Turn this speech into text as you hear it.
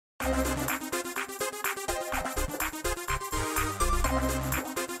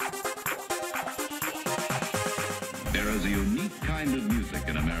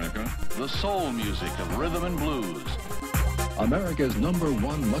the soul music of rhythm and blues. America's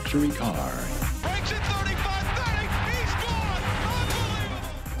 #1 luxury car. Breaks it 35-30. He's gone.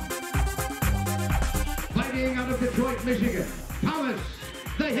 Fighting out of Detroit, Michigan, Thomas,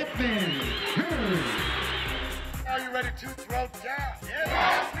 the Hitman, Hearn. Are you ready to throw down?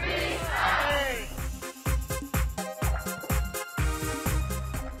 Yes, hey.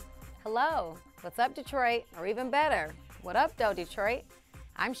 Hello, what's up, Detroit? Or even better, what up, though, Detroit?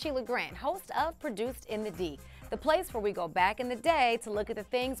 I'm Sheila Grant, host of Produced in the D, the place where we go back in the day to look at the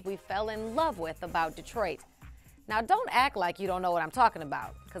things we fell in love with about Detroit. Now, don't act like you don't know what I'm talking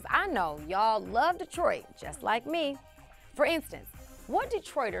about, because I know y'all love Detroit, just like me. For instance, what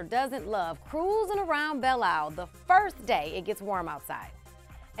Detroiter doesn't love cruising around Belle Isle the first day it gets warm outside?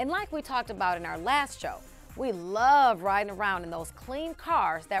 And like we talked about in our last show, we love riding around in those clean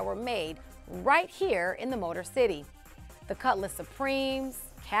cars that were made right here in the Motor City. The Cutlass Supremes,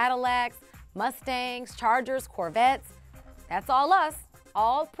 Cadillacs, Mustangs, Chargers, Corvettes, that's all us,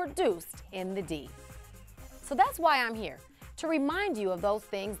 all produced in the D. So that's why I'm here, to remind you of those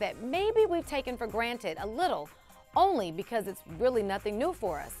things that maybe we've taken for granted a little, only because it's really nothing new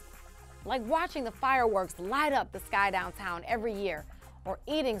for us. Like watching the fireworks light up the sky downtown every year, or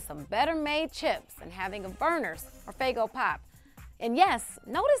eating some better made chips and having a Verner's or Faygo Pop. And yes,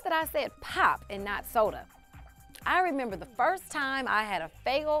 notice that I said pop and not soda. I remember the first time I had a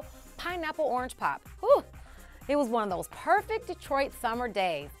Faygo pineapple orange pop. Whew, it was one of those perfect Detroit summer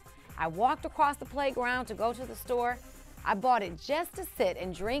days. I walked across the playground to go to the store. I bought it just to sit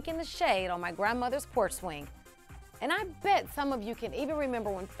and drink in the shade on my grandmother's porch swing. And I bet some of you can even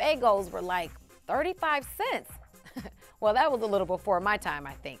remember when Faygos were like 35 cents. Well, that was a little before my time,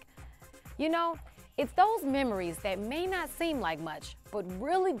 I think. You know, it's those memories that may not seem like much, but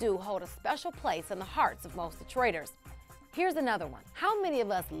really do hold a special place in the hearts of most Detroiters. Here's another one. How many of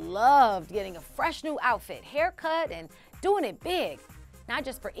us loved getting a fresh new outfit, haircut, and doing it big? Not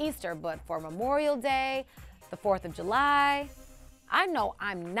just for Easter, but for Memorial Day, the 4th of July. I know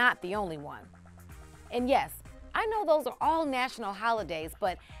I'm not the only one. And yes, I know those are all national holidays,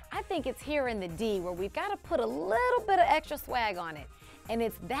 but I think it's here in the D where we've got to put a little bit of extra swag on it. And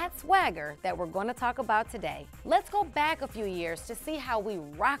it's that swagger that we're going to talk about today. Let's go back a few years to see how we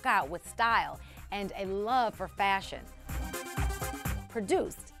rock out with style and a love for fashion.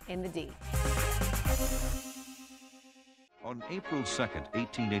 Produced in the D. On April 2nd,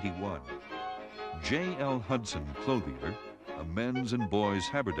 1881, J.L. Hudson Clothier, a men's and boys'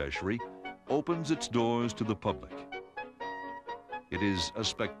 haberdashery, opens its doors to the public. It is a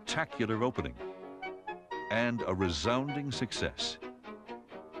spectacular opening and a resounding success.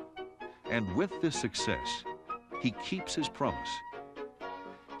 And with this success, he keeps his promise.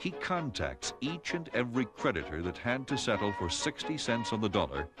 He contacts each and every creditor that had to settle for 60 cents on the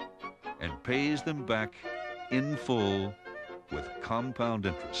dollar and pays them back in full with compound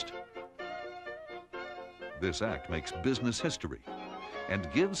interest. This act makes business history and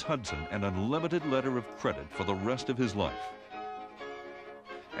gives Hudson an unlimited letter of credit for the rest of his life.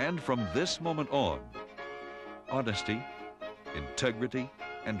 And from this moment on, honesty, integrity,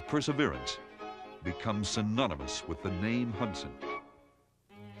 and perseverance become synonymous with the name Hudson.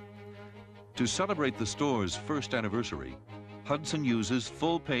 To celebrate the store's first anniversary, Hudson uses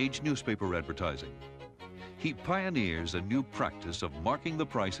full-page newspaper advertising. He pioneers a new practice of marking the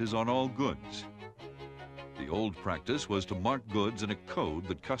prices on all goods. The old practice was to mark goods in a code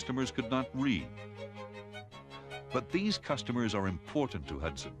that customers could not read. But these customers are important to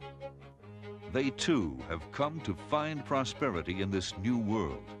Hudson. They too have come to find prosperity in this new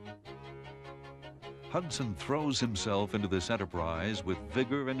world. Hudson throws himself into this enterprise with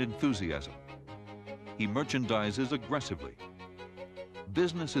vigor and enthusiasm. He merchandises aggressively.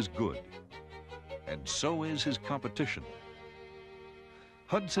 Business is good, and so is his competition.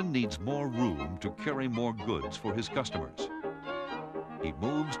 Hudson needs more room to carry more goods for his customers. He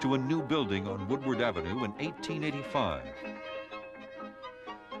moves to a new building on Woodward Avenue in 1885.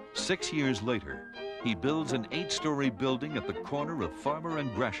 6 years later, he builds an 8-story building at the corner of Farmer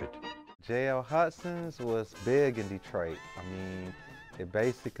and Gratiot. J.L. Hudson's was big in Detroit. I mean, it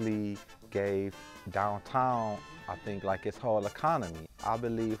basically gave downtown, I think, like its whole economy. I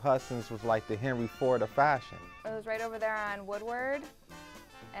believe Hudson's was like the Henry Ford of fashion. It was right over there on Woodward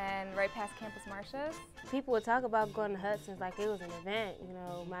and right past Campus Martius. People would talk about going to Hudson's like it was an event. You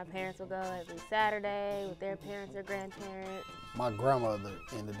know, my parents would go every Saturday with their parents or grandparents. My grandmother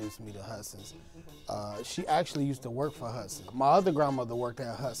introduced me to Hudson's. She actually used to work for Hudson's. My other grandmother worked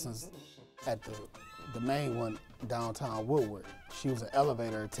at Hudson's at the main one downtown Woodward. She was an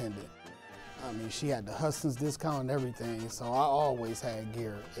elevator attendant. I mean, she had the Hudson's discount and everything, so I always had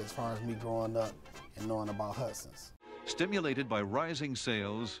gear as far as me growing up and knowing about Hudson's. Stimulated by rising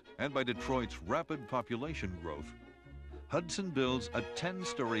sales and by Detroit's rapid population growth, Hudson builds a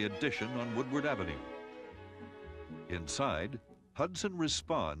 10-story addition on Woodward Avenue. Inside, Hudson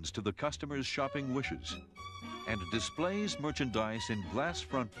responds to the customer's shopping wishes and displays merchandise in glass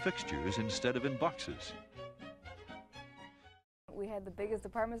front fixtures instead of in boxes. We had the biggest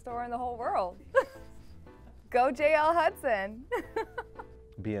department store in the whole world. Go J.L. Hudson.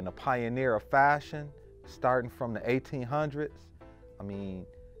 Being a pioneer of fashion, starting from the 1800s, I mean,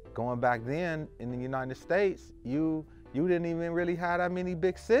 going back then in the United States, you didn't even really have that many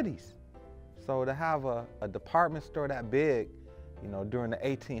big cities. So to have a department store that big, you know, during the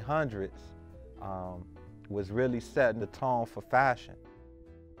 1800s, was really setting the tone for fashion.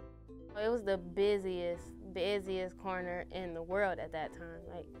 It was the busiest corner in the world at that time.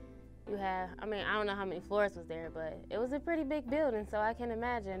 Like, you have, I mean, I don't know how many floors was there, but it was a pretty big building, so I can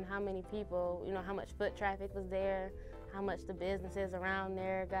imagine how many people, you know, how much foot traffic was there, how much the businesses around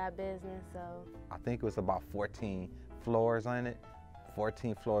there got business, so. I think it was about 14 floors on it,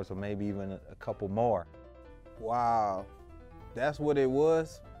 14 floors or maybe even a couple more. Wow, that's what it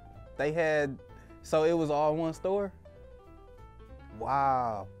was? They had, so it was all one store?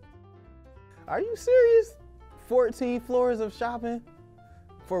 Wow. Are you serious? 14 floors of shopping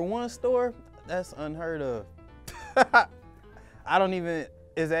for one store? That's unheard of. I don't even,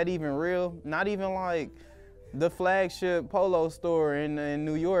 is that even real? Not even like the flagship Polo store in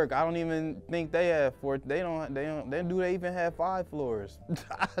New York. I don't even think they have do they even have 5 floors?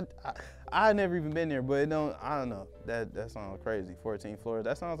 I never even been there, but I don't know. That sounds crazy, 14 floors.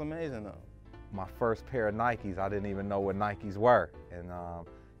 That sounds amazing though. My first pair of Nikes, I didn't even know what Nikes were. And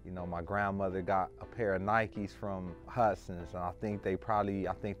you know, my grandmother got a pair of Nikes from Hudson's, and I think they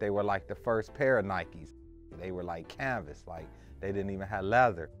were like the first pair of Nikes. They were like canvas, like they didn't even have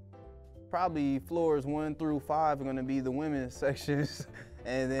leather. Probably floors 1 through 5 are gonna be the women's sections,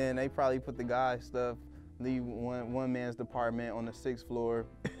 and then they probably put the guys' stuff, leave one man's department on the 6th floor,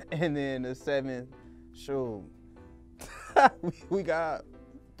 and then the 7th, sure. We got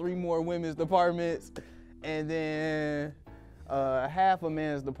 3 more women's departments, and then half a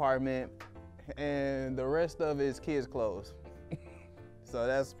men's department, and the rest of it is kids' clothes. So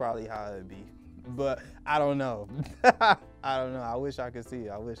that's probably how it'd be. But I don't know. I don't know. I wish I could see.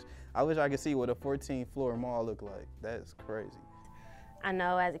 I wish I could see what a 14th floor mall looked like. That's crazy. I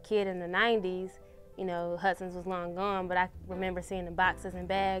know as a kid in the 90s, you know, Hudson's was long gone, but I remember seeing the boxes and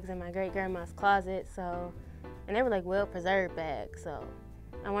bags in my great-grandma's closet, so, and they were like well-preserved bags, so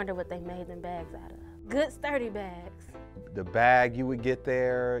I wonder what they made them bags out of. Good sturdy bags. The bag you would get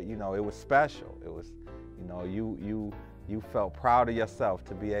there, you know, it was special. It was, you know, you felt proud of yourself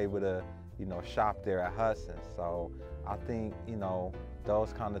to be able to, you know, shop there at Hudson's. So I think, you know,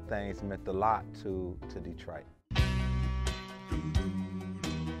 those kind of things meant a lot to Detroit.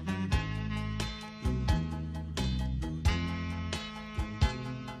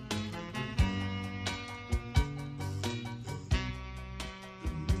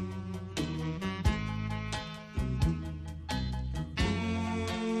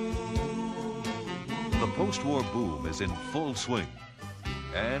 The post-war boom is in full swing,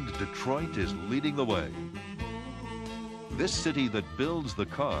 and Detroit is leading the way. This city that builds the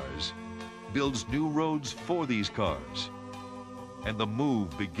cars builds new roads for these cars, and the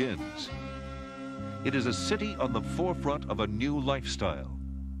move begins. It is a city on the forefront of a new lifestyle.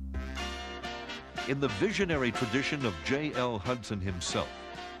 In the visionary tradition of J.L. Hudson himself,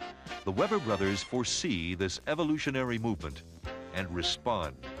 the Weber brothers foresee this evolutionary movement and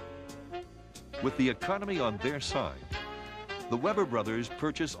respond. With the economy on their side, the Weber brothers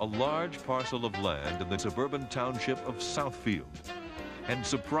purchase a large parcel of land in the suburban township of Southfield and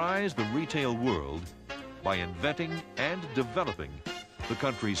surprise the retail world by inventing and developing the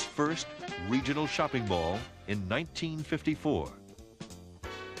country's first regional shopping mall in 1954.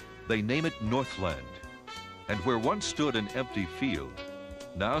 They name it Northland, and where once stood an empty field,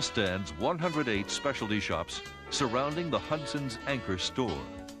 now stands 108 specialty shops surrounding the Hudson's anchor store.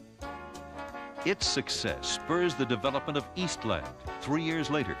 Its success spurs the development of Eastland 3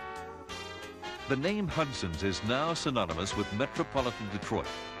 years later. The name Hudson's is now synonymous with metropolitan Detroit.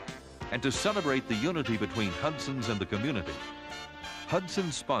 And to celebrate the unity between Hudson's and the community,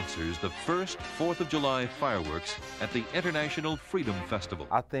 Hudson sponsors the first 4th of July fireworks at the International Freedom Festival.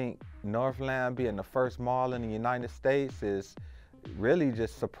 I think Northland being the first mall in the United States is really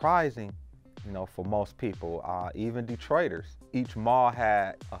just surprising, you know, for most people, even Detroiters. Each mall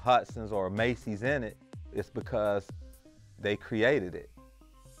had a Hudson's or a Macy's in it. It's because they created it.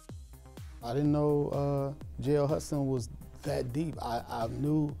 I didn't know J.L. Hudson was that deep. I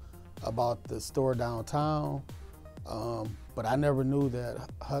knew about the store downtown, but I never knew that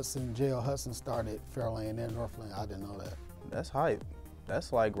J.L. Hudson started Fairlane and Northland. I didn't know that. That's hype.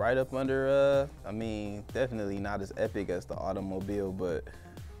 That's like right up under, I mean, definitely not as epic as the automobile, but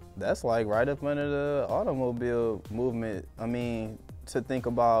that's like right up under the automobile movement. I mean, to think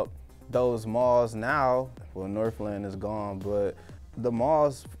about those malls now, well, Northland is gone, but the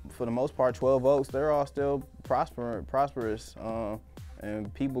malls, for the most part, 12 Oaks, they're all still prosperous,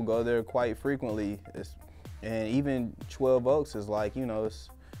 and people go there quite frequently. And even 12 Oaks is like, you know,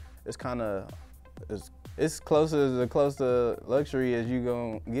 it's kind of, it's close to luxury as you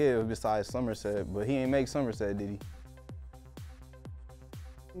gonna give besides Somerset, but he ain't make Somerset, did he?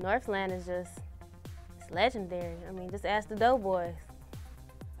 Northland is just, it's legendary. I mean, just ask the Doughboys.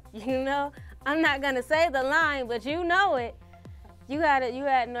 You know, I'm not gonna say the line, but you know it. You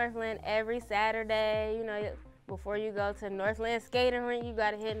at Northland every Saturday, you know, before you go to Northland skating rink, you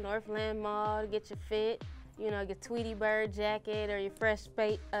gotta hit Northland Mall to get your fit, you know, your Tweety Bird jacket or your fresh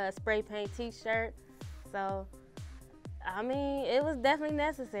spray paint t-shirt. So, I mean, it was definitely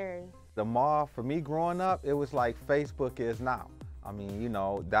necessary. The mall, for me growing up, it was like Facebook is now. I mean, you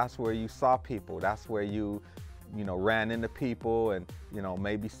know, that's where you saw people. That's where you know, ran into people and, you know,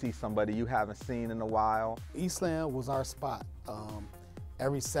 maybe see somebody you haven't seen in a while. Eastland was our spot.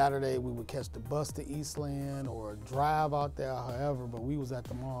 Every Saturday we would catch the bus to Eastland or drive out there, however, but we was at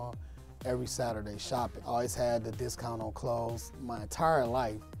the mall every Saturday shopping. Always had the discount on clothes my entire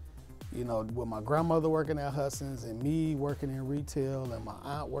life. You know, with my grandmother working at Hudson's and me working in retail and my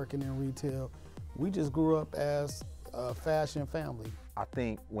aunt working in retail, we just grew up as a fashion family. I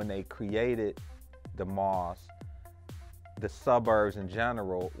think when they created the malls, the suburbs in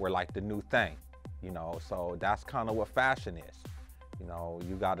general were like the new thing, you know, so that's kind of what fashion is. You know,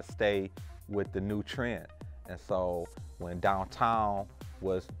 you got to stay with the new trend. And so when downtown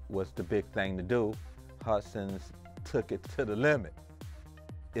was the big thing to do, Hudson's took it to the limit.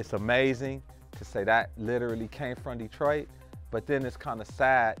 It's amazing to say that literally came from Detroit, but then it's kind of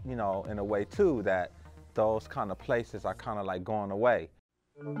sad, you know, in a way too, that those kind of places are kind of like going away.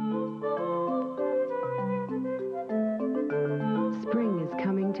 Spring is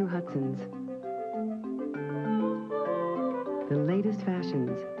coming to Hudson's. The latest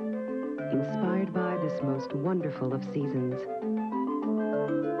fashions, inspired by this most wonderful of seasons.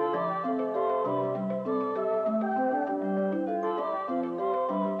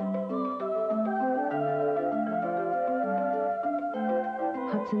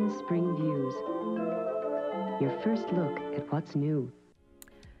 Hudson's Spring Views. Your first look at what's new.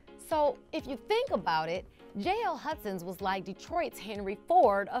 So if you think about it, J.L. Hudson's was like Detroit's Henry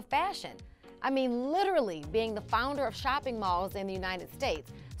Ford of fashion. I mean, literally being the founder of shopping malls in the United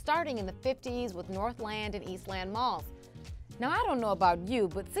States, starting in the 50s with Northland and Eastland malls. Now, I don't know about you,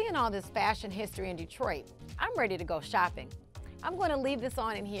 but seeing all this fashion history in Detroit, I'm ready to go shopping. I'm going to leave this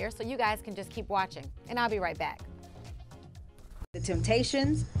on in here so you guys can just keep watching, and I'll be right back. The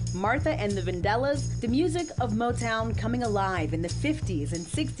Temptations, Martha and the Vandellas, the music of Motown coming alive in the 50s and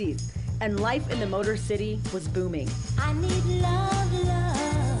 60s, and life in the Motor City was booming. I need love,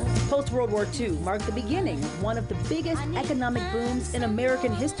 love. Post-World War II marked the beginning of one of the biggest economic booms in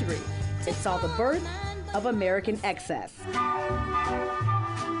American history. It saw the birth of American excess.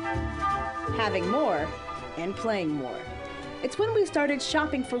 Having more and playing more. It's when we started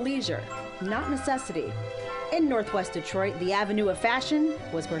shopping for leisure, not necessity. In Northwest Detroit, the Avenue of Fashion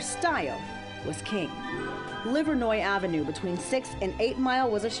was where style was king. Livernois Avenue between 6th and 8 Mile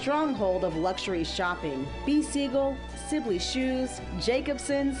was a stronghold of luxury shopping. B. Siegel, Sibley Shoes,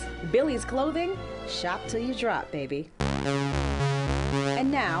 Jacobson's, Billy's Clothing, shop till you drop, baby. And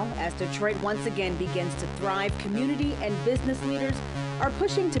now, as Detroit once again begins to thrive, community and business leaders are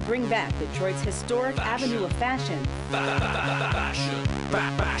pushing to bring back Detroit's historic Avenue of Fashion and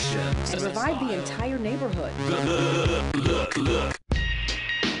revive the entire neighborhood. Look.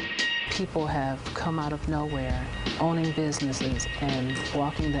 People have come out of nowhere, owning businesses and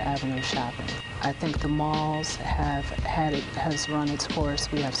walking the avenue shopping. I think the malls has run its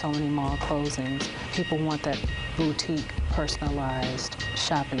course. We have so many mall closings. People want that boutique, personalized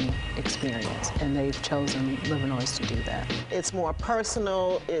shopping experience, and they've chosen Livernois to do that. It's more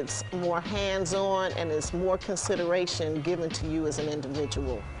personal, it's more hands-on, and it's more consideration given to you as an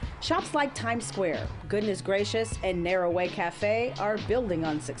individual. Shops like Times Square, Goodness Gracious, and Narrow Way Cafe are building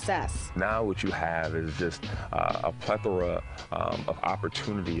on success. Now what you have is just a plethora of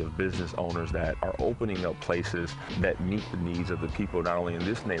opportunity of business owners that are opening up places that meet the needs of the people not only in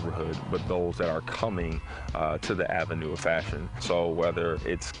this neighborhood, but those that are coming to the Avenue of fashion. So whether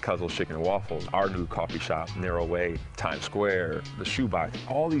it's Cuzzle's Chicken and Waffles, our new coffee shop, Narrow Way, Times Square, the Shoebox,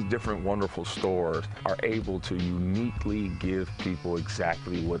 all these different wonderful stores are able to uniquely give people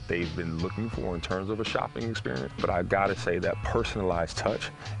exactly what they've been looking for in terms of a shopping experience. But I gotta say that personalized touch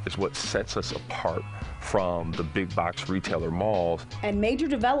is what sets us apart from the big box retailer malls. And major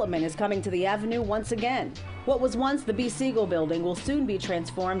development is coming to the Avenue once again. What was once the B. Siegel building will soon be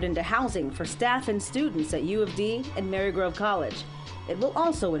transformed into housing for staff and students at U of D and Marygrove College. It will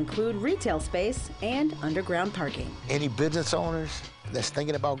also include retail space and underground parking. Any business owners that's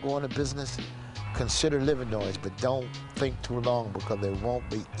thinking about going to business, consider Livernois, but don't think too long because there won't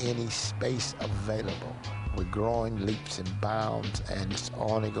be any space available. We're growing leaps and bounds, and it's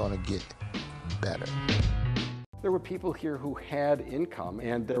only going to get better. There were people here who had income,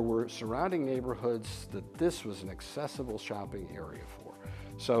 and there were surrounding neighborhoods that this was an accessible shopping area for.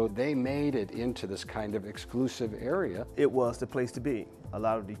 So they made it into this kind of exclusive area. It was the place to be. A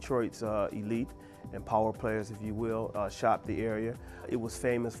lot of Detroit's elite and power players, if you will, shopped the area. It was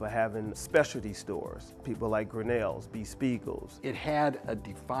famous for having specialty stores, people like Grinnell's, B. Spiegel's. It had a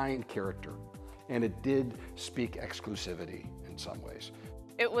defined character, and it did speak exclusivity in some ways.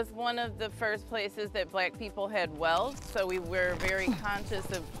 It was one of the first places that black people had wealth, so we were very conscious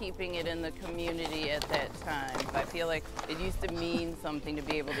of keeping it in the community at that time. I feel like it used to mean something to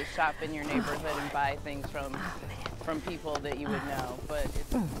be able to shop in your neighborhood and buy things from people that you would know. But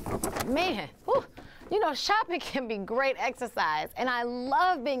it's... Man, whew. You know, shopping can be great exercise, and I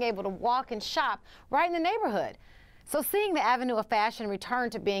love being able to walk and shop right in the neighborhood. So seeing the Avenue of Fashion return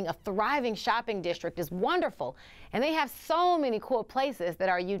to being a thriving shopping district is wonderful, and they have so many cool places that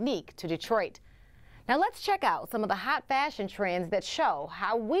are unique to Detroit. Now let's check out some of the hot fashion trends that show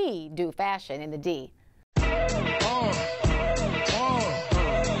how we do fashion in the D. Come on.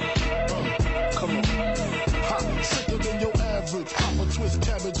 Hot, sicker than your average. Pop a twist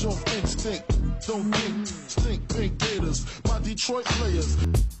cabbage off instinct. Don't think, stink, pink gators. My Detroit players.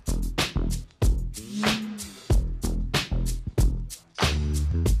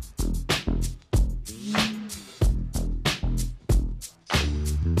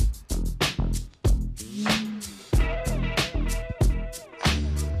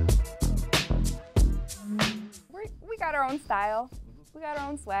 We got our own style. We got our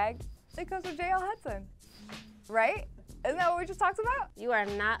own swag. It comes from J.L. Hudson, right? Isn't that what we just talked about? You are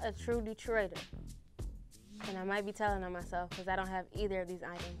not a true Detroiter. And I might be telling on myself because I don't have either of these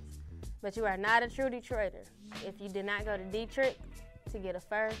items. But you are not a true Detroiter if you did not go to Detroit to get a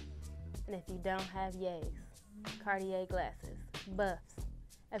fur, and if you don't have yays, Cartier glasses, buffs.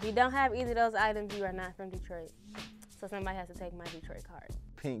 If you don't have either of those items, you are not from Detroit. So somebody has to take my Detroit card.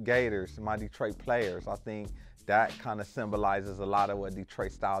 Pink Gators, my Detroit players, I think that kind of symbolizes a lot of what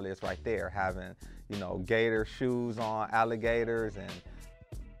Detroit style is right there. Having, you know, gator shoes on, alligators, and,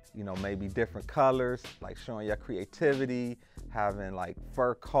 you know, maybe different colors, like showing your creativity, having like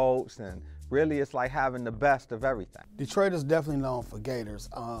fur coats, and really it's like having the best of everything. Detroit is definitely known for gators.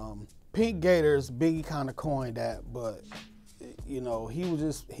 Pink Gators, Biggie kind of coined that, but you know, he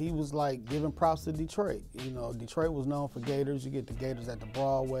was like giving props to Detroit. You know, Detroit was known for gators. You get the gators at the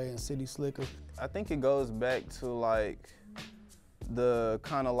Broadway and City Slickers. I think it goes back to like the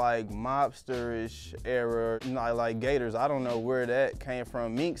kind of like mobsterish era, like gators. I don't know where that came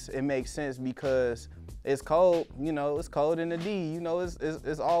from. Minks, it makes sense because it's cold, you know, it's cold in the D. You know,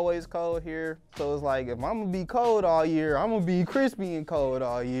 it's always cold here. So it's like, if I'm gonna be cold all year, I'm gonna be crispy and cold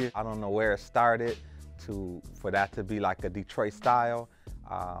all year. I don't know where it started for that to be like a Detroit style.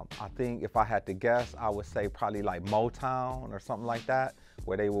 I think if I had to guess, I would say probably like Motown or something like that,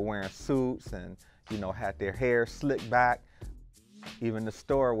 where they were wearing suits and, you know, had their hair slicked back. Even the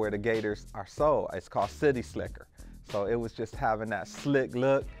store where the gators are sold, it's called City Slicker. So it was just having that slick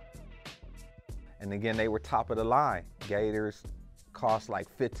look. And again, they were top of the line. Gators cost like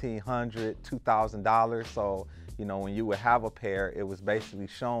 $1,500, $2,000. So, you know, when you would have a pair, it was basically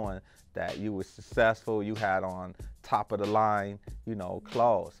showing that you were successful, you had on top of the line, you know,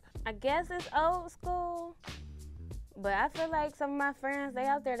 clothes. I guess it's old school, but I feel like some of my friends, they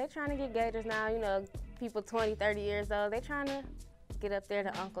out there, they trying to get gators now, you know, people 20, 30 years old, they trying to get up there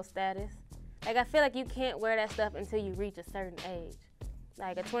to uncle status. Like, I feel like you can't wear that stuff until you reach a certain age.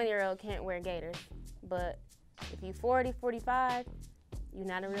 Like, a 20-year-old can't wear gators, but if you 40, 45, you're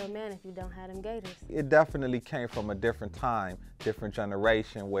not a real man if you don't have them gators. It definitely came from a different time, different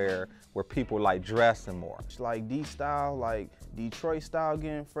generation where people like dressing more. It's like D-style, like Detroit style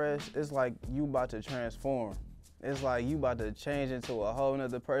getting fresh, it's like you about to transform. It's like you about to change into a whole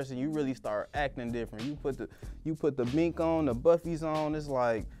nother person. You really start acting different. You put the mink on, the buffies on, it's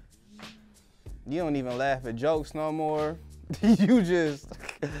like You don't even laugh at jokes no more. you just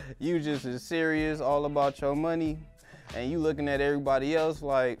is serious, all about your money, and you looking at everybody else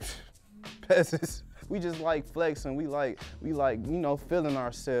like peasants. We just like flexing. We like feeling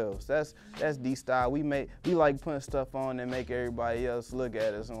ourselves. That's D-style. We like putting stuff on and make everybody else look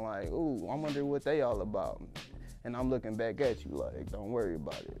at us and like, ooh, I wonder what they all about. And I'm looking back at you like, don't worry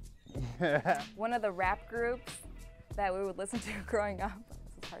about it. One of the rap groups that we would listen to growing up,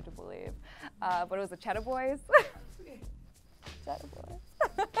 this is hard to believe, but it was the Cheddar Boys. Cheddar Boys.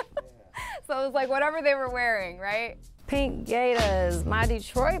 So it was like whatever they were wearing, right? Pink Gators, my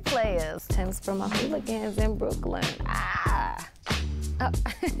Detroit players. Tim's for my hooligans in Brooklyn.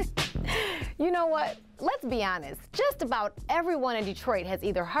 You know what? Let's be honest. Just about everyone in Detroit has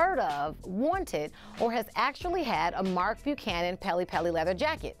either heard of, wanted, or has actually had a Mark Buchanan Pelly Pelly leather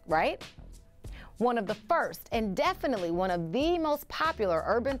jacket, right? One of the first and definitely one of the most popular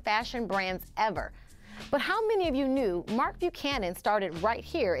urban fashion brands ever. But how many of you knew Mark Buchanan started right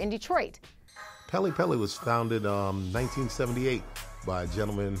here in Detroit? Pelly Pelly was founded 1978 by a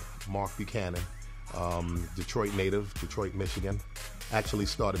gentleman, Mark Buchanan, Detroit native, Detroit, Michigan. Actually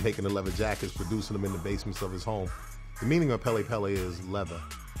started making the leather jackets, producing them in the basements of his home. The meaning of Pelly Pelly is leather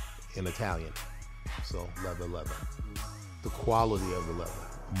in Italian. So leather, leather. The quality of the leather.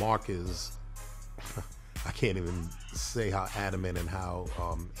 Mark is, I can't even say how adamant and how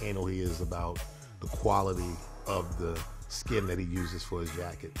anal he is about the quality of the skin that he uses for his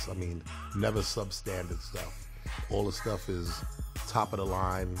jackets. I mean, never substandard stuff. All the stuff is top of the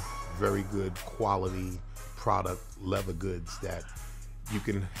line, very good quality product, leather goods that you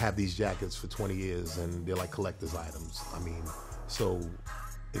can have these jackets for 20 years and they're like collector's items. I mean, so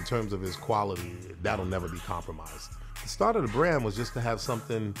in terms of his quality, that'll never be compromised. The start of the brand was just to have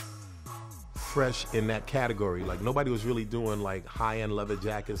something fresh in that category. Like nobody was really doing like high-end leather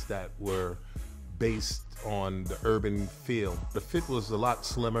jackets that were based on the urban feel. The fit was a lot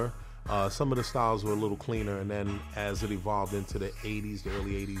slimmer. Some of the styles were a little cleaner, and then as it evolved into the 80s, the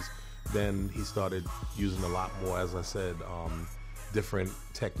early 80s, then he started using a lot more, as I said, different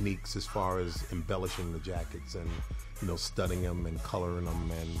techniques as far as embellishing the jackets and, you know, studding them and coloring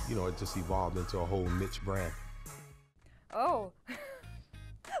them, and, you know, it just evolved into a whole niche brand. Oh,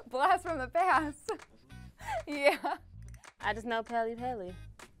 blast from the past. Yeah. I just know Pelly Pelly.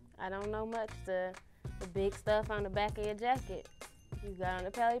 I don't know much. The big stuff on the back of your jacket. You got on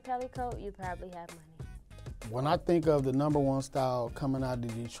a Pelly Pelly coat, you probably have money. When I think of the #1 style coming out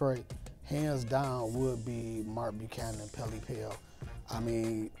of Detroit, hands down would be Mark Buchanan Pelly Pelly. I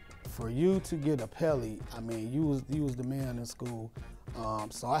mean, for you to get a Pelly, I mean, you was the man in school.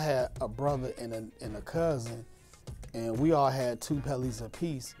 So I had a brother and a cousin, and we all had 2 Pellys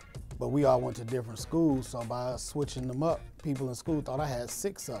apiece, but we all went to different schools. So by switching them up, people in school thought I had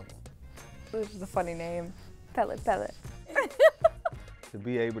 6 of them. Which is a funny name, Pellet Pellet. To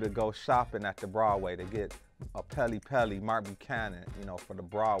be able to go shopping at the Broadway to get a Pelly Pelly Mark Buchanan, you know, for the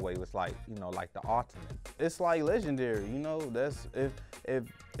Broadway was like, you know, like the ultimate. It's like legendary, you know. That's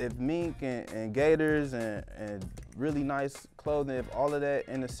if mink and gators and really nice clothing, if all of that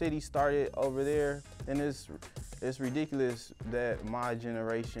in the city started over there, then it's ridiculous that my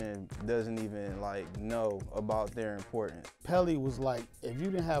generation doesn't even like know about their importance. Pelly was like, if you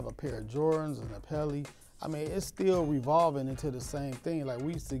didn't have a pair of Jordans and a Pelly, I mean, it's still revolving into the same thing. Like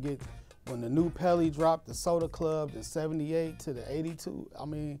we used to get, when the new Pelly dropped, the Soda Club, the 78 to the 82, I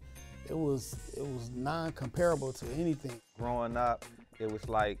mean, it was non-comparable to anything. Growing up, it was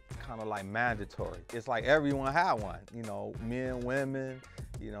like kind of like mandatory. It's like everyone had one, you know, men, women,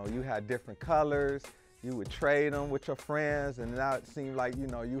 you know, you had different colors. You would trade them with your friends, and now it seemed like, you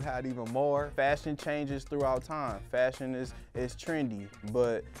know, you had even more. Fashion changes throughout time. Fashion is trendy,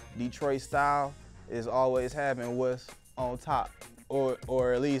 but Detroit style is always having what's on top,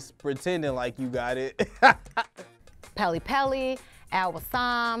 or at least pretending like you got it. Pelly Pelly, Al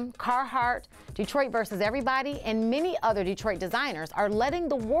Wassam, Carhartt, Detroit versus Everybody, and many other Detroit designers are letting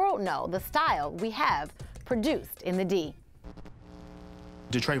the world know the style we have produced in the D.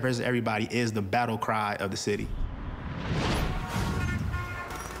 Detroit versus Everybody is the battle cry of the city.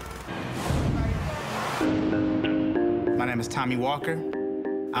 My name is Tommy Walker.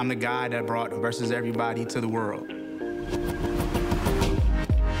 I'm the guy that brought Versus Everybody to the world.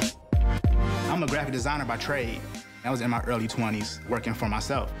 I'm a graphic designer by trade. I was in my early 20s working for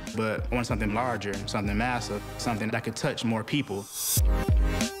myself, but I wanted something larger, something massive, something that could touch more people.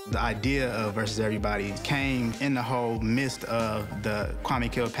 The idea of Versus Everybody came in the whole midst of the Kwame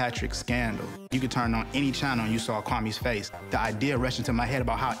Kilpatrick scandal. You could turn on any channel and you saw Kwame's face. The idea rushed into my head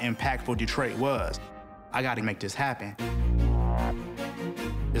about how impactful Detroit was. I gotta make this happen.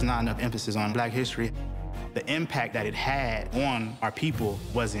 There's not enough emphasis on Black history. The impact that it had on our people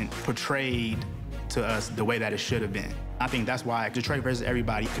wasn't portrayed to us the way that it should have been. I think that's why Detroit versus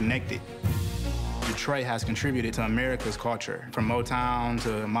Everybody connected. Detroit has contributed to America's culture, from Motown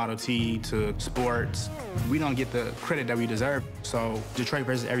to Model T to sports. We don't get the credit that we deserve. So Detroit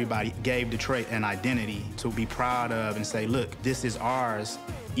versus Everybody gave Detroit an identity to be proud of and say, look, this is ours,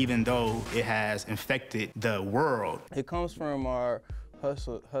 even though it has infected the world. It comes from our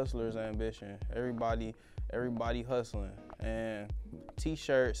hustlers' ambition. Everybody hustling. And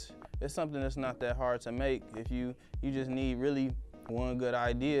T-shirts, it's something that's not that hard to make. If you just need really one good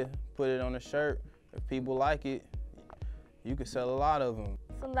idea, put it on a shirt. If people like it, you could sell a lot of them.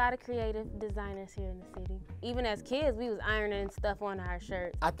 It's a lot of creative designers here in the city. Even as kids, we was ironing stuff on our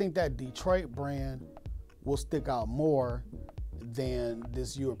shirts. I think that Detroit brand will stick out more than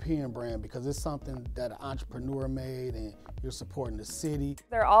this European brand because it's something that an entrepreneur made and you're supporting the city.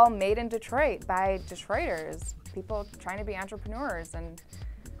 They're all made in Detroit by Detroiters, people trying to be entrepreneurs and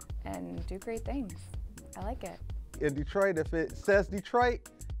do great things. I like it. In Detroit, if it says Detroit,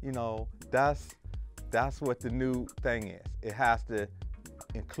 you know, that's what the new thing is. It has to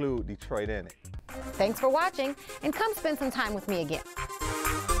include Detroit in it. Thanks for watching, and come spend some time with me again.